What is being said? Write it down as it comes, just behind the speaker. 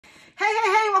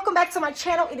Hey, welcome back to my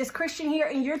channel. It is Christian here,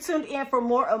 and you're tuned in for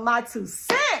more of my 2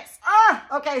 cents.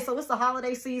 Okay, so it's the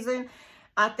holiday season.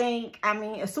 I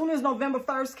mean, as soon as November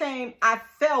 1st came, I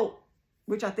felt,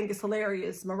 which I think is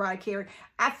hilarious, Mariah Carey,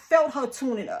 I felt her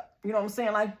tuning up. You know what I'm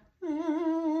saying? Like,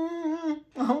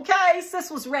 okay,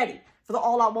 sis was ready for the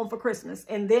All I Want for Christmas.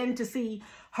 And then to see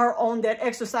her on that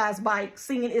exercise bike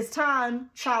singing It's Time,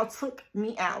 child, took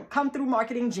me out. Come through,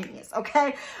 marketing genius,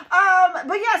 okay?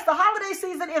 But yes, the holiday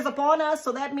season is upon us,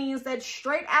 so that means that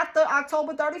straight after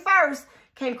October 31st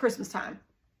came Christmas time.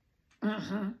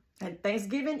 And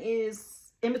Thanksgiving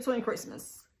is in between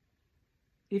Christmas.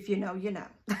 If you know, you know.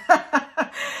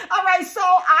 All right, so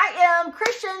I am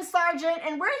Christian Sargent,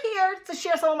 and we're here to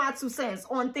share some of my 2 cents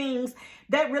on things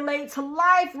that relate to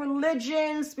life,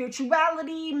 religion,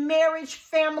 spirituality, marriage,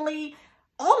 family,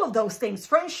 all of those things,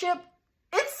 friendship.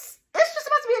 It's just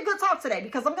about to be a good talk today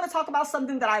because I'm going to talk about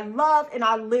something that I love and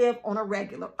I live on a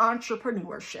regular,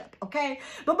 entrepreneurship, okay?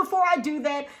 But before I do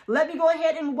that, let me go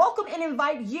ahead and welcome and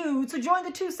invite you to join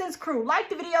the 2 Cents crew. Like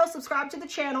the video, subscribe to the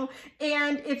channel,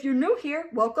 and if you're new here,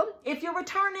 welcome. If you're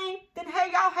returning, then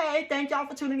hey, y'all, hey, thank y'all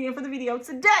for tuning in for the video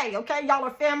today, okay? Y'all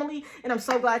are family, and I'm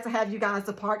so glad to have you guys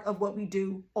a part of what we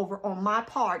do over on my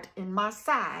part and my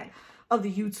side of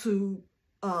the YouTube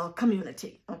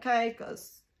community, okay?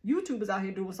 Because YouTube is out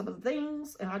here doing some of the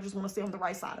things, and I just want to stay on the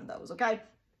right side of those, okay?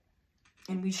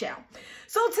 And we shall.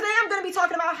 So today I'm going to be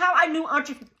talking about how I knew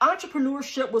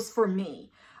entrepreneurship was for me.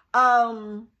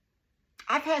 I've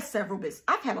had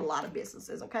I've had a lot of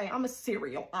businesses, okay? I'm a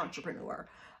serial entrepreneur.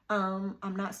 I'm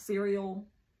not serial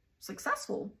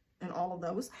successful in all of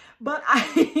those, but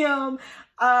I am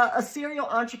a serial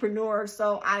entrepreneur.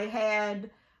 So I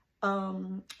had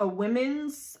a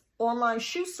women's online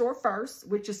shoe store first,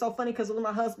 which is so funny because it was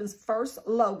my husband's first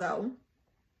logo,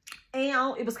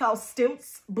 and it was called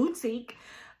Stilts Boutique,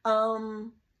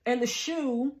 and the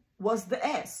shoe was the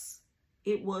S.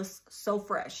 It was so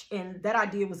fresh, and that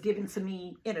idea was given to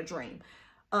me in a dream.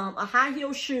 A high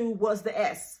heel shoe was the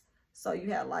S, so you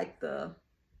had like the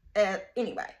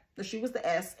anyway, the shoe was the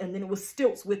S, and then it was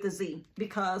stilts with the Z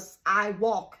because I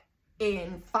walk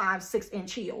in 5-6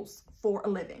 inch heels for a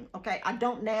living, okay? I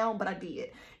don't now, but I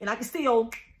did. And I can still,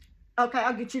 okay,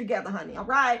 I'll get you together, honey, all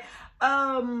right?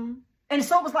 And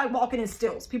so it was like walking in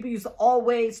stilts. People used to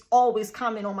always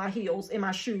comment on my heels and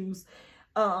my shoes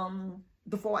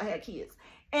before I had kids.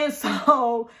 And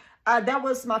so that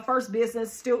was my first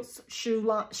business, Stilts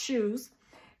Shoes.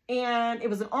 And it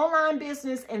was an online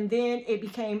business, and then it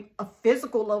became a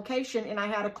physical location, and I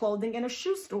had a clothing and a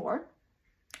shoe store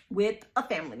with a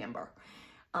family member.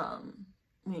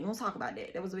 We ain't gonna talk about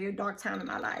that. That was a very dark time in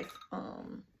my life.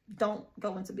 Don't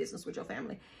go into business with your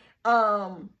family.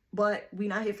 But we're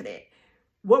not here for that.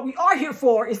 What we are here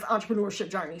for is the entrepreneurship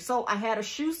journey. So I had a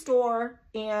shoe store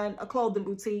and a clothing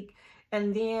boutique,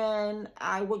 and then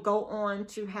I would go on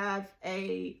to have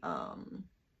a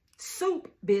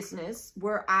soup business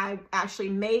where I actually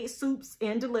made soups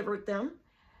and delivered them.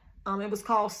 It was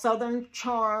called Southern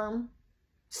Charm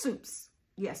Soups.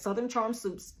 Yes, Southern Charm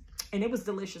Soups. And it was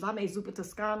delicious. I made zuppa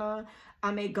Toscana.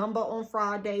 I made gumbo on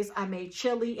Fridays. I made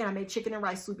chili, and I made chicken and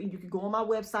rice soup. And you can go on my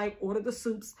website, order the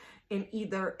soups in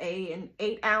either an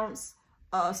 8-ounce,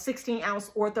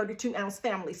 16-ounce, or 32-ounce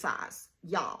family size.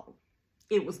 Y'all,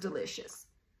 it was delicious.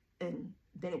 And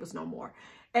then it was no more.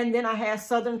 And then I had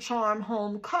Southern Charm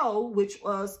Home Co., which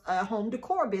was a home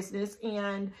decor business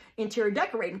and interior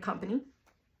decorating company.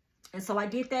 And so I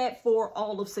did that for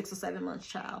all of 6 or 7 months,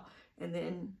 child. And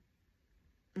then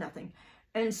nothing.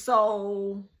 And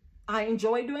so I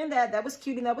enjoyed doing that. That was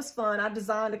cute and that was fun. I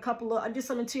did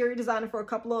some interior designing for a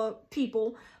couple of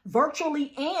people,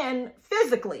 virtually and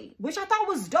physically, which I thought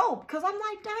was dope because I'm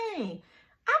like, dang,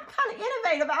 I'm kind of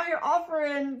innovative out here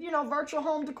offering, you know, virtual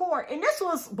home decor. And this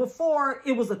was before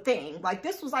it was a thing. Like,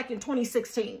 this was like in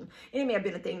 2016. It may have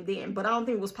been a thing then, but I don't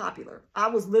think it was popular. I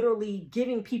was literally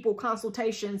giving people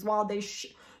consultations while they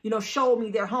showed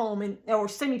me their home or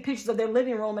send me pictures of their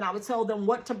living room, and I would tell them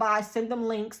what to buy, send them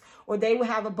links, or they would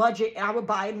have a budget and I would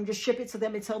buy it and just ship it to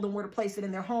them and tell them where to place it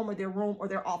in their home or their room or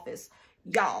their office.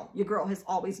 Y'all, your girl has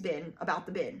always been about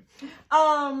the bin.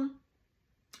 And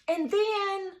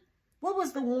then what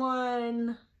was the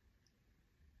one?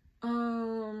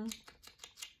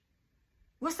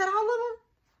 What's that, all of them?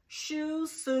 Shoes,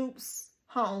 soups,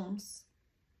 homes.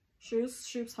 Shoes,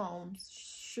 soups, homes.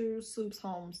 Shoes, soups,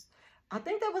 homes. I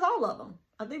think that was all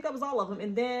of them.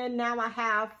 And then now I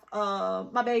have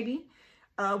my baby,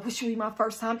 which will be my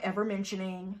first time ever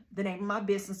mentioning the name of my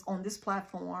business on this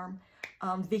platform,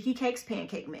 Vicky Cakes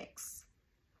Pancake Mix.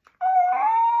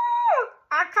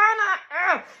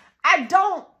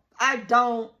 I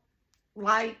don't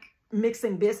like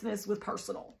mixing business with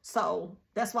personal. So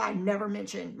that's why I never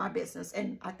mention my business.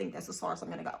 And I think that's as far as I'm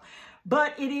going to go.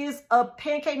 But it is a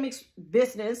pancake mix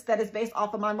business that is based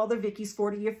off of my mother Vicky's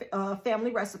 40-year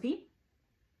family recipe.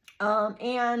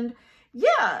 And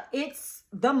yeah, it's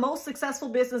the most successful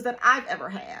business that I've ever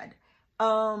had.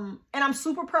 And I'm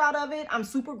super proud of it. I'm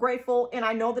super grateful. And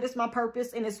I know that it's my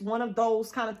purpose. And it's one of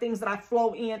those kind of things that I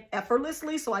flow in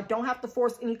effortlessly. So I don't have to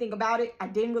force anything about it. I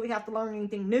didn't really have to learn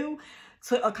anything new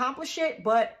to accomplish it.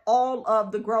 But all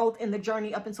of the growth and the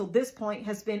journey up until this point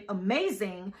has been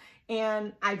amazing.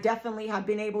 And I definitely have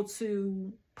been able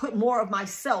to put more of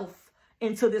myself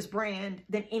into this brand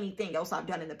than anything else I've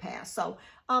done in the past. So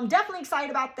I'm definitely excited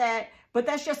about that. But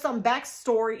that's just some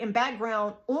backstory and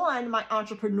background on my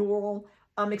entrepreneurial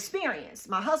experience.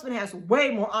 My husband has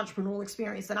way more entrepreneurial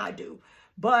experience than I do.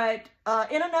 But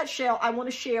in a nutshell, I want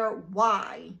to share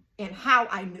why and how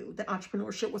I knew that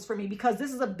entrepreneurship was for me, because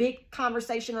this is a big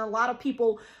conversation. And a lot of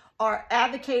people are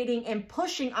advocating and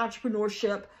pushing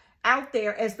entrepreneurship out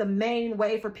there as the main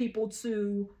way for people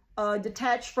to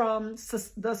detach from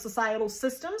the societal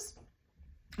systems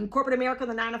in corporate America,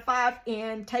 the 9-to-5,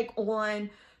 and take on,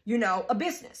 you know, a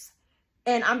business.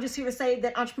 And I'm just here to say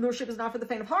that entrepreneurship is not for the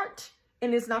faint of heart,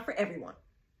 and it's not for everyone.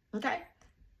 Okay?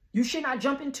 You should not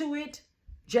jump into it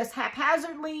just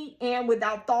haphazardly and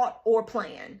without thought or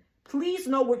plan. Please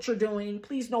know what you're doing.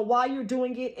 Please know why you're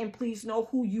doing it, and please know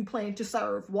who you plan to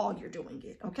serve while you're doing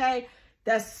it. Okay?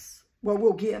 That's what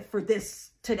we'll give for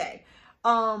this today.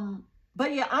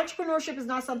 But yeah, entrepreneurship is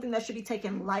not something that should be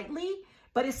taken lightly,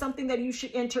 but it's something that you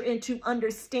should enter into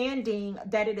understanding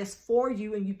that it is for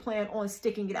you and you plan on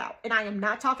sticking it out. And I am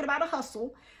not talking about a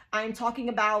hustle. I am talking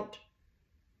about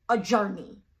a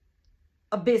journey,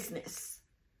 a business,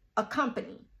 a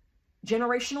company,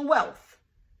 generational wealth,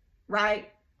 right?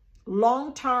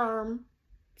 Long-term,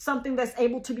 something that's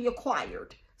able to be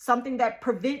acquired, something that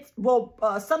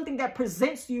something that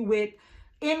presents you with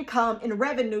income and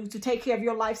revenue to take care of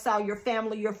your lifestyle, your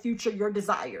family, your future, your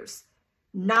desires.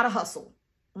 Not a hustle.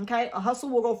 Okay, a hustle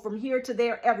will go from here to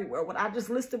there everywhere. What I just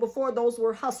listed before, those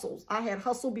were hustles. I had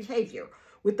hustle behavior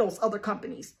with those other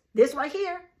companies. This right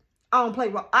here, I don't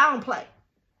play. I don't play.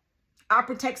 I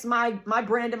protect my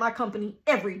brand and my company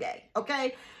every day.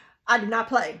 Okay, I do not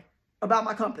play about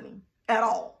my company at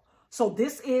all. So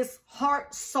this is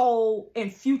heart, soul,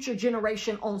 and future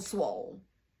generation on swole.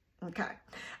 Okay,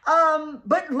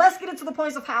 but let's get into the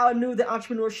points of how I knew that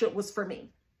entrepreneurship was for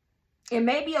me. It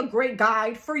may be a great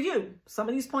guide for you. Some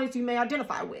of these points you may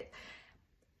identify with.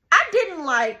 I didn't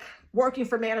like working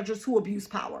for managers who abuse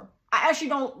power. I actually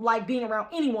don't like being around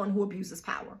anyone who abuses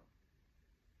power.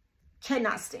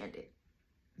 Cannot stand it.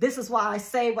 This is why I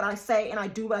say what I say and I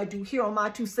do what I do here on My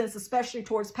 2 Cents, especially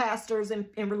towards pastors and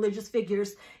religious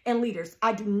figures and leaders.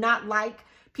 I do not like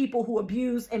people who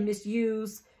abuse and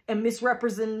misuse and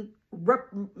misrepresent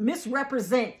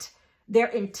their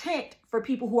intent for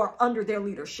people who are under their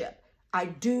leadership. I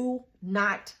do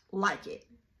not like it.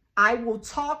 I will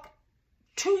talk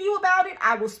to you about it.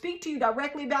 I will speak to you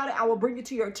directly about it. I will bring it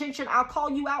to your attention. I'll call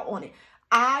you out on it.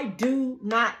 I do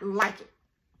not like it.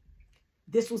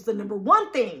 This was the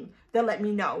 #1 thing that let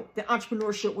me know that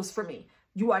entrepreneurship was for me.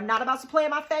 You are not about to play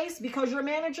in my face because you're a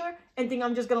manager and think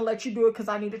I'm just going to let you do it because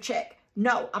I need a check.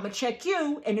 No, I'm going to check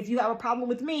you. And if you have a problem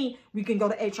with me, we can go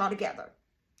to HR together.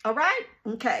 All right?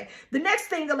 Okay. The next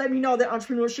thing that let me know that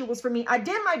entrepreneurship was for me, I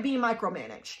didn't like being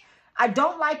micromanaged. I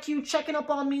don't like you checking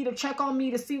up on me to check on me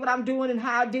to see what I'm doing and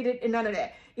how I did it and none of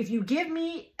that. If you give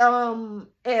me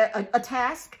a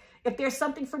task, if there's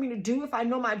something for me to do, if I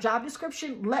know my job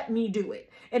description, let me do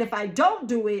it. And if I don't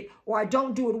do it or I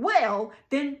don't do it well,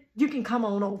 then you can come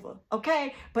on over.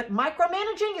 Okay? But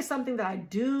micromanaging is something that I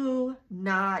do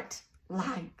not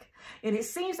like. And it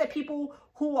seems that people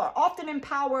who are often in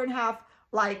power and have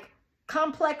like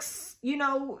complex, you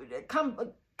know,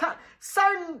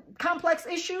 certain complex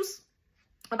issues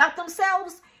about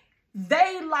themselves,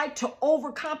 they like to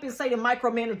overcompensate and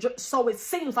micromanage so it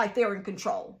seems like they're in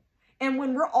control. And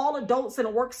when we're all adults in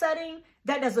a work setting,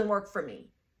 that doesn't work for me.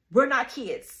 We're not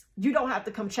kids. You don't have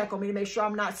to come check on me to make sure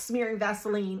I'm not smearing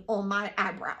Vaseline on my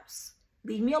eyebrows.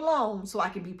 Leave me alone so I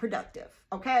can be productive,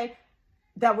 okay?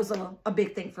 That was a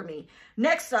big thing for me.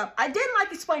 Next up, I didn't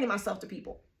like explaining myself to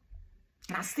people.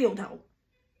 And I still don't.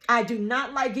 I do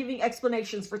not like giving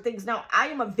explanations for things. Now, I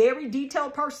am a very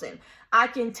detailed person. I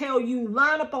can tell you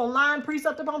line upon line,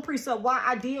 precept upon precept, why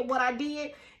I did what I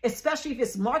did, especially if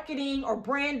it's marketing or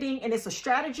branding and it's a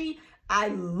strategy. I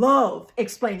love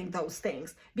explaining those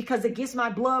things because it gets my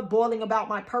blood boiling about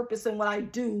my purpose and what I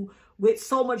do with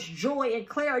so much joy and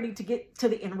clarity to get to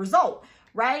the end result,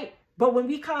 right? But when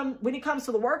it comes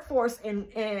to the workforce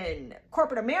in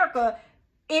corporate America,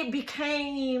 it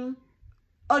became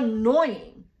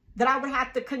annoying that I would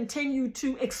have to continue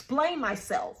to explain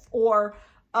myself or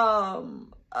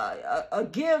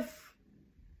give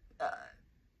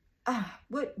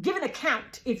an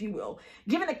account, if you will.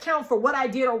 Give an account for what I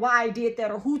did or why I did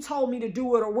that or who told me to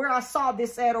do it or where I saw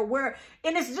this at or where.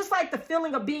 And it's just like the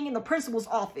feeling of being in the principal's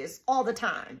office all the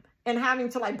time and having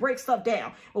to like break stuff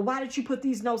down. Well, why did you put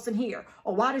these notes in here?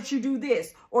 Or why did you do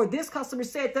this? Or this customer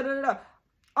said da da da.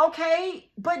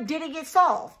 Okay, but did it get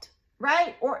solved?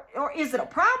 Right? Or is it a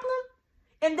problem?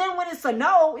 And then when it's a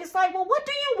no, it's like, well, what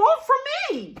do you want from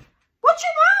me? What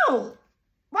you want?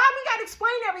 Why we got to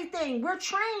explain everything? We're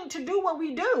trained to do what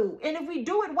we do. And if we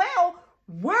do it well,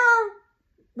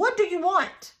 what do you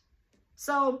want?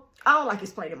 So I don't like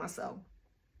explaining myself.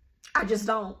 I just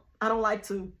don't. I don't like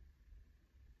to.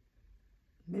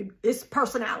 Maybe it's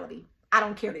personality. I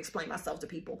don't care to explain myself to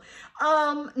people.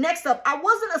 Next up, I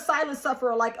wasn't a silent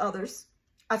sufferer like others.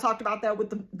 I talked about that with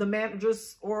the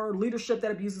managers or leadership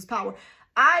that abuses power.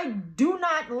 I do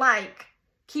not like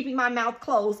keeping my mouth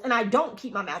closed, and I don't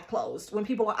keep my mouth closed when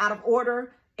people are out of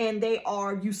order and they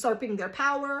are usurping their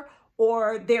power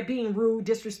or they're being rude,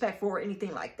 disrespectful, or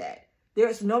anything like that.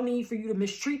 There's no need for you to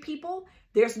mistreat people.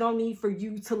 There's no need for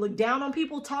you to look down on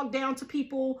people, talk down to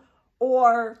people,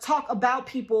 or talk about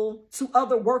people to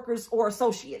other workers or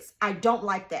associates. I don't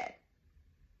like that.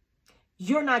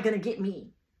 You're not going to get me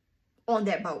on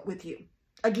that boat with you.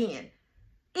 Again,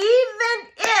 even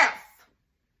if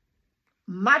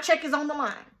my check is on the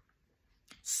line,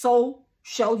 so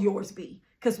shall yours be,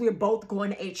 because we're both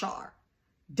going to HR.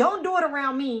 Don't do it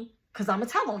around me, because I'm going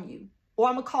to tell on you, or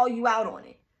I'm going to call you out on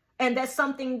it. And that's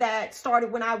something that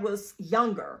started when I was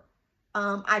younger.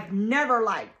 I've never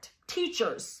liked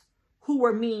teachers who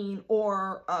were mean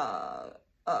or,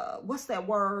 what's that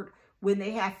word, when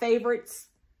they have favorites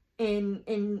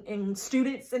in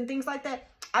students and things like that.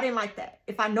 I didn't like that.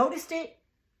 If I noticed it,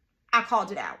 I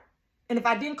called it out. And if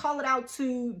I didn't call it out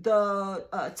to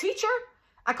the teacher,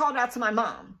 I called it out to my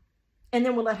mom, and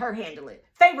then we'll let her handle it.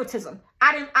 Favoritism.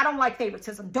 I don't like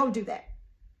favoritism. Don't do that.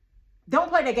 Don't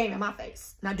play that game in my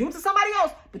face. Now do it to somebody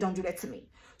else, but don't do that to me.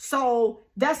 So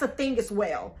that's a thing as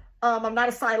well. I'm not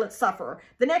a silent sufferer.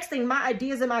 The next thing, my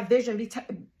ideas and my vision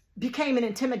became an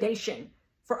intimidation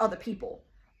for other people.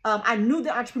 I knew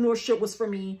that entrepreneurship was for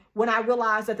me when I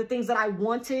realized that the things that I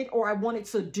wanted or I wanted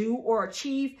to do or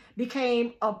achieve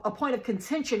became a point of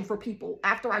contention for people.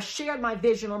 After I shared my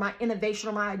vision or my innovation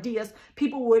or my ideas,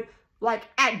 people would like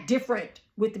act different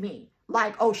with me.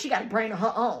 Like, oh, she got a brain of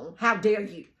her own. How dare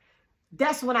you?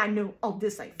 That's when I knew, oh,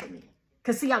 this ain't for me.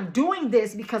 Because see, I'm doing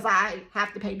this because I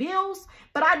have to pay bills,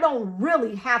 but I don't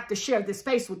really have to share this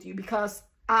space with you because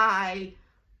I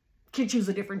can choose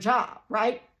a different job,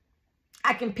 right?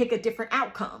 I can pick a different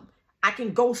outcome. I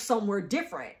can go somewhere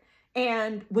different.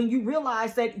 And when you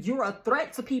realize that you're a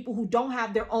threat to people who don't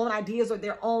have their own ideas or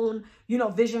their own,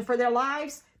 vision for their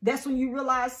lives, that's when you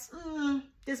realize,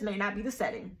 this may not be the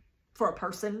setting for a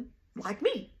person like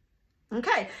me.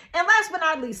 Okay. And last but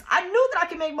not least, I knew that I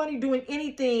could make money doing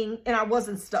anything and I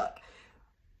wasn't stuck.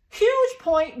 Huge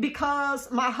point,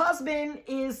 because my husband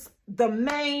is the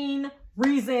main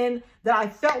reason that I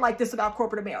felt like this about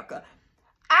corporate America.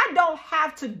 I don't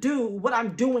have to do what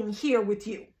I'm doing here with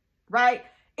you, right?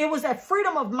 It was that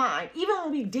freedom of mind. Even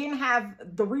when we didn't have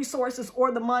the resources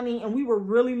or the money and we were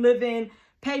really living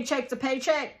paycheck to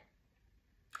paycheck,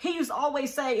 he used to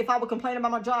always say, if I would complain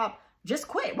about my job, just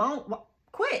quit.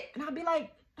 Quit. And I'd be like,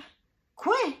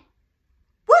 quit?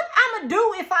 What I'm going to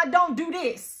do if I don't do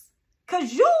this?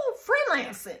 Because you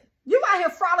freelancing. You out here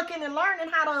frolicking and learning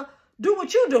how to do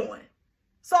what you're doing.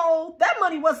 So that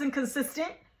money wasn't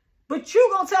consistent. But you're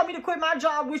going to tell me to quit my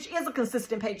job, which is a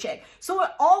consistent paycheck. So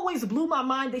it always blew my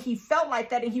mind that he felt like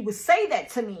that and he would say that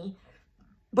to me.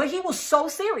 But he was so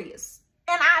serious.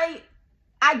 And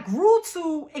I grew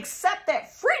to accept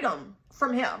that freedom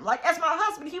from him. Like, as my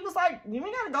husband, he was like, you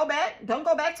ain't got to go back. Don't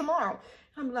go back tomorrow.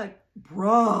 I'm like,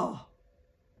 bro,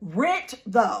 rent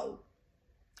though.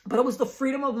 But it was the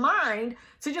freedom of mind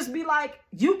to just be like,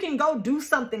 you can go do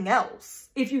something else.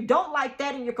 If you don't like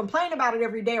that and you're complaining about it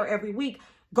every day or every week,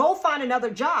 go find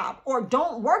another job or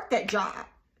don't work that job.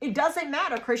 It doesn't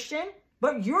matter, Christian,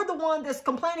 but you're the one that's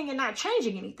complaining and not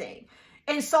changing anything.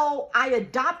 And so I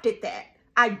adopted that.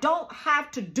 I don't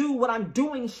have to do what I'm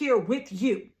doing here with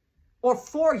you or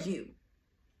for you.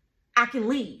 I can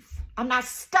leave. I'm not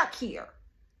stuck here.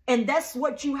 And that's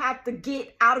what you have to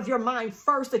get out of your mind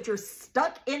first, that you're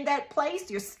stuck in that place.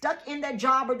 You're stuck in that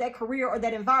job or that career or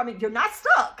that environment. You're not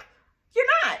stuck. You're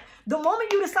not. The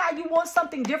moment you decide you want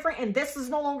something different and this is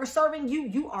no longer serving you,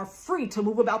 you are free to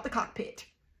move about the cockpit.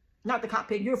 Not the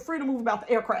cockpit. You're free to move about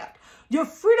the aircraft. You're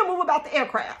free to move about the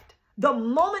aircraft. The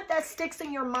moment that sticks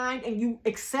in your mind and you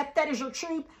accept that as your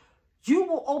truth, you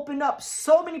will open up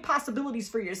so many possibilities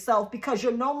for yourself because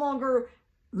you're no longer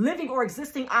living or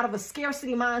existing out of a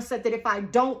scarcity mindset that if I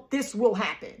don't, this will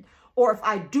happen. Or if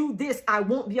I do this, I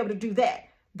won't be able to do that.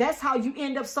 That's how you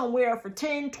end up somewhere for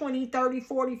 10, 20, 30,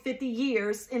 40, 50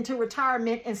 years into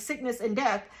retirement and sickness and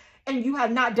death. And you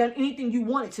have not done anything you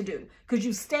wanted to do because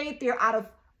you stayed there out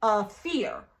of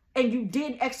fear and you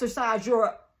didn't exercise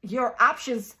your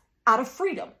options out of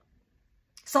freedom.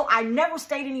 So I never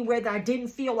stayed anywhere that I didn't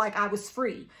feel like I was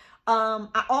free.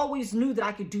 I always knew that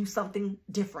I could do something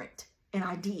different, and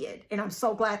I did. And I'm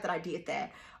so glad that I did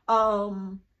that.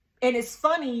 And it's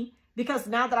funny because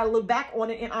now that I look back on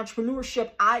it in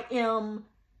entrepreneurship, I am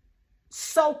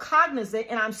so cognizant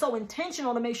and I'm so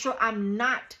intentional to make sure I'm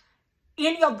not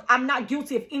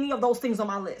guilty of any of those things on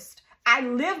my list. I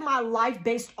live my life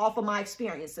based off of my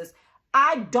experiences.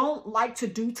 I don't like to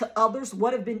do to others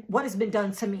what has been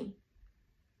done to me.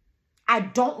 I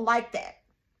don't like that.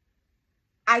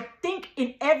 I think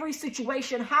in every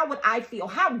situation, how would I feel?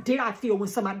 How did I feel when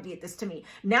somebody did this to me?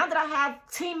 Now that I have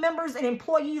team members and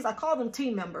employees, I call them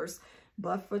team members,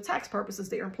 but for tax purposes,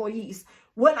 they're employees.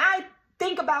 When I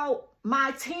think about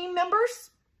my team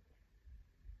members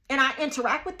and I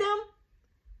interact with them,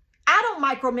 I don't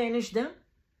micromanage them.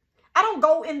 I don't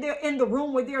go in the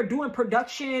room where they're doing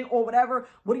production or whatever.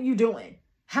 What are you doing?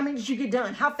 How many did you get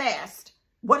done? How fast?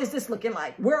 What is this looking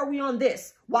like? Where are we on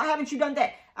this? Why haven't you done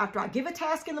that? After I give a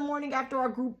task in the morning after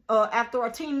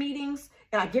our team meetings,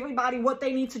 and I give everybody what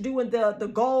they need to do and the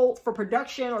goal for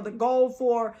production or the goal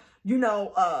for,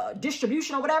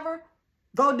 distribution or whatever,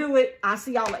 go do it. I'll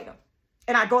see y'all later.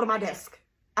 And I go to my desk.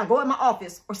 I go in my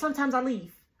office, or sometimes I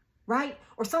leave, right?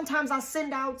 Or sometimes I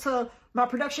send out to my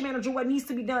production manager what needs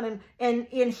to be done and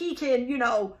he can,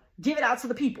 give it out to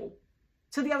the people,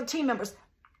 to the other team members.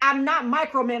 I'm not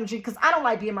micromanaging because I don't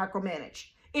like being micromanaged.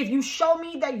 If you show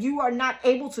me that you are not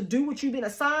able to do what you've been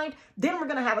assigned, then we're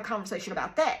going to have a conversation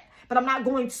about that. But I'm not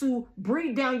going to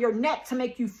breathe down your neck to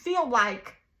make you feel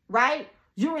like, right,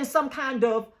 you're in some kind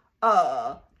of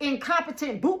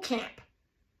incompetent boot camp.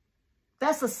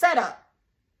 That's a setup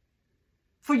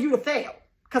for you to fail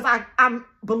because I'm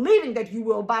believing that you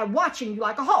will by watching you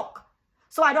like a hawk.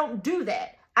 So I don't do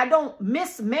that. I don't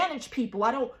mismanage people.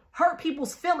 I don't hurt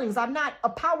people's feelings. I'm not a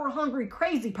power-hungry,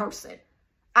 crazy person.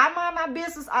 I mind my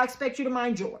business. I expect you to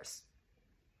mind yours.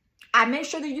 I make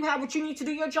sure that you have what you need to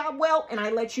do your job well, and I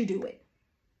let you do it.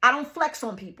 I don't flex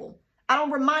on people. I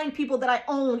don't remind people that I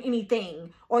own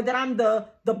anything or that I'm the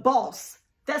boss.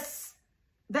 That's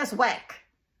whack.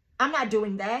 I'm not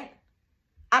doing that.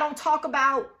 I don't talk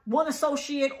about one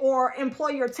associate or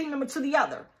employee or team member to the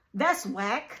other. That's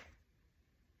whack.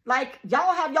 Like,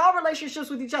 y'all have y'all relationships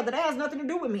with each other. That has nothing to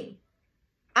do with me.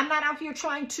 I'm not out here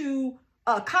trying to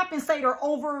compensate or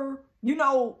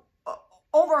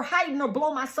overheighten or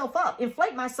blow myself up,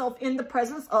 inflate myself in the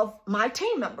presence of my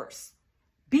team members.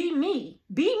 Be me.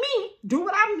 Be me. Do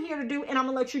what I'm here to do, and I'm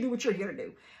going to let you do what you're here to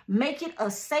do. Make it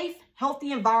a safe,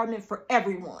 healthy environment for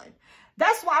everyone.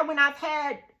 That's why when I've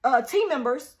had team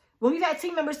members, when we've had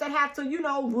team members that have to,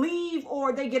 leave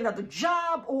or they get another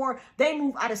job or they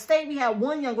move out of state. We had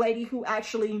one young lady who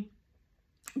actually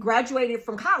graduated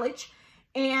from college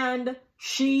and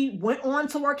she went on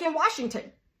to work in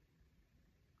Washington.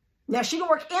 Now, she didn't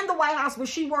work in the White House, but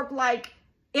she worked like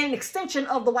in an extension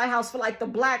of the White House for like the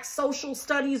Black Social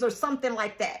Studies or something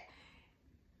like that.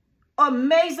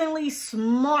 Amazingly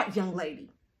smart young lady.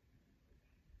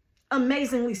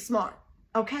 Amazingly smart,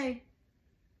 okay?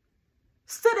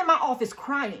 Stood in my office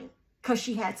crying because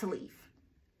she had to leave.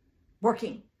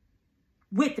 Working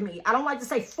with me. I don't like to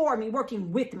say for me,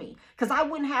 working with me. Because I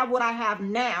wouldn't have what I have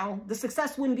now. The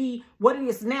success wouldn't be what it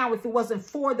is now if it wasn't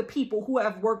for the people who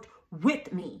have worked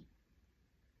with me.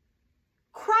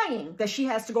 Crying that she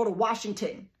has to go to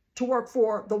Washington to work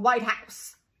for the White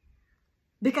House.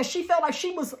 Because she felt like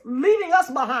she was leaving us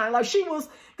behind. Like she was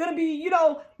going to be,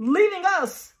 leaving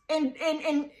us. And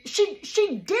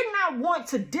she did not want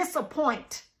to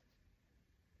disappoint.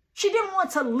 She didn't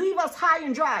want to leave us high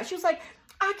and dry. She was like,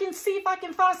 I can see if I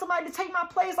can find somebody to take my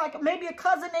place, like maybe a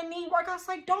cousin that need work. I was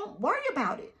like, don't worry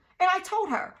about it. And I told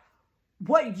her,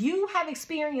 what you have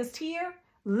experienced here,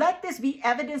 let this be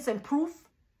evidence and proof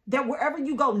that wherever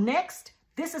you go next,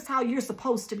 this is how you're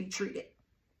supposed to be treated.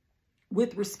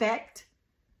 With respect,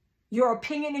 your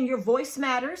opinion and your voice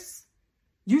matters.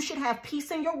 You should have peace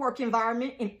in your work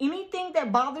environment, and anything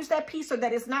that bothers that peace or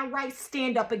that is not right,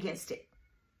 stand up against it.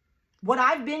 What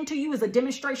I've been to you is a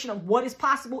demonstration of what is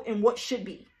possible and what should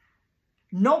be.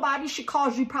 Nobody should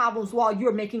cause you problems while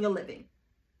you're making a living.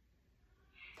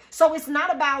 So it's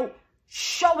not about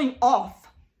showing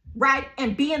off, right?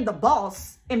 And being the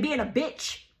boss and being a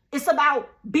bitch. It's about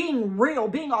being real,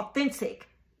 being authentic,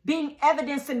 being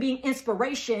evidence and being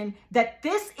inspiration that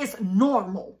this is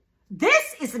normal.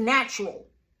 This is natural.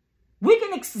 We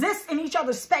can exist in each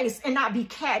other's space and not be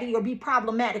catty or be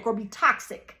problematic or be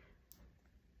toxic.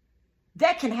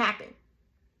 That can happen,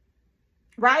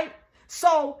 right?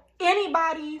 So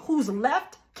anybody who's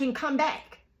left can come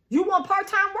back. You want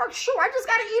part-time work? Sure. I just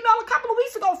got an email a couple of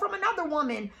weeks ago from another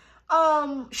woman.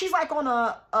 She's like on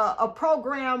a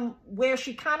program where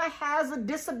she kind of has a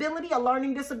disability, a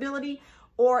learning disability,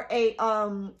 or a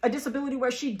disability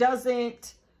where she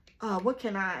doesn't, how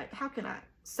can I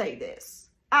say this?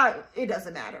 It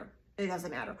doesn't matter. It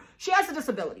doesn't matter. She has a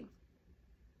disability.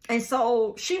 And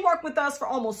so she worked with us for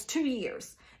almost 2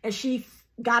 years, and she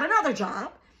got another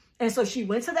job. And so she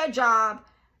went to that job,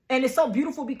 and it's so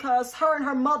beautiful because her and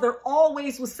her mother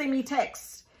always would send me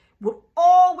texts, would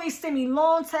always send me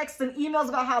long texts and emails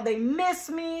about how they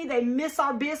miss me. They miss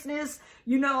our business.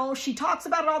 You know, she talks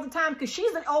about it all the time because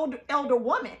she's an older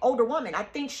woman. I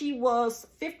think she was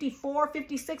 54,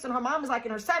 56, and her mom is like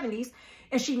in her 70s.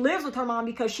 And she lives with her mom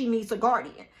because she needs a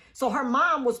guardian. So her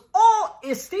mom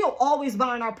is still always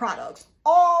buying our products,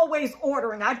 always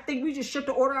ordering. I think we just shipped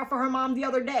an order out for her mom the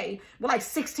other day with like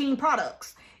 16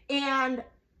 products. And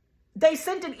they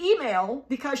sent an email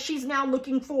because she's now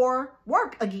looking for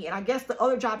work again. I guess the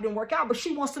other job didn't work out, but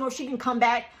she wants to know if she can come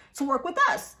back to work with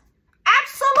us.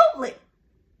 Absolutely.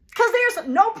 Because there's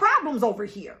no problems over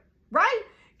here, right?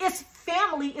 It's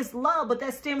family, it's love, but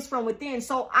that stems from within.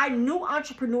 So I knew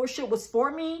entrepreneurship was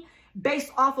for me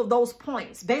based off of those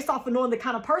points, based off of knowing the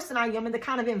kind of person I am and the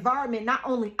kind of environment not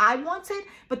only I wanted,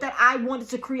 but that I wanted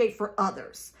to create for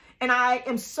others. And I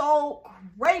am so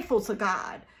grateful to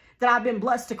God that I've been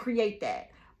blessed to create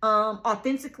that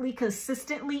authentically,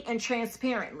 consistently, and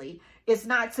transparently. It's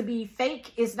not to be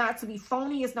fake. It's not to be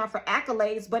phony. It's not for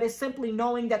accolades, but it's simply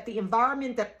knowing that the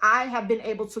environment that I have been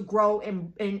able to grow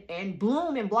and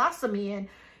bloom and blossom in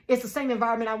is the same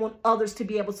environment I want others to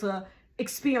be able to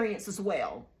experience as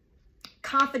well,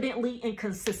 confidently and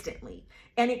consistently.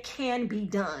 And it can be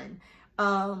done.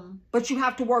 But you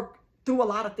have to work through a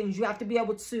lot of things. You have to be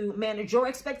able to manage your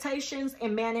expectations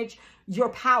and manage your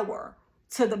power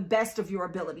to the best of your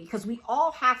ability, because we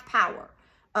all have power.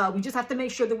 We just have to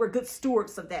make sure that we're good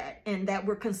stewards of that, and that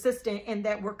we're consistent, and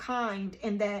that we're kind,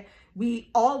 and that we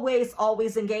always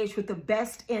engage with the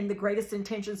best and the greatest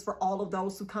intentions for all of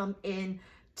those who come in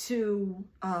to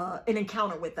an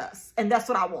encounter with us. And that's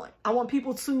what I want. I want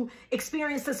people to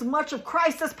experience as much of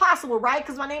Christ as possible, right?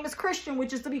 Because my name is Christian,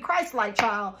 which is to be Christ-like,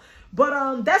 child.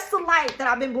 But that's the light that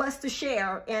I've been blessed to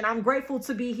share. And I'm grateful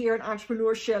to be here in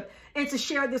entrepreneurship and to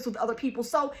share this with other people.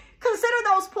 So consider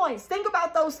those points. Think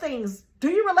about those things. Do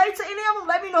you relate to any of them?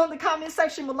 Let me know in the comment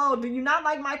section below. Do you not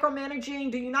like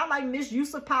micromanaging? Do you not like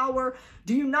misuse of power?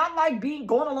 Do you not like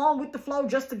going along with the flow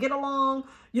just to get along?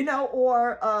 You know,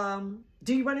 or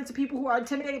do you run into people who are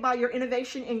intimidated by your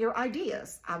innovation and your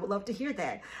ideas? I would love to hear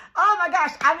that. Oh my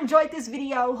gosh, I've enjoyed this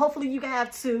video. Hopefully you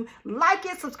have to like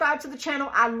it, subscribe to the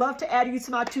channel. I'd love to add you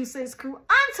to my 2 cents crew.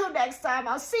 Until next time,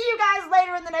 I'll see you guys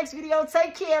later in the next video.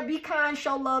 Take care, be kind,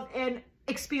 show love, and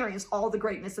experience all the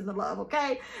greatness and the love,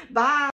 okay? Bye.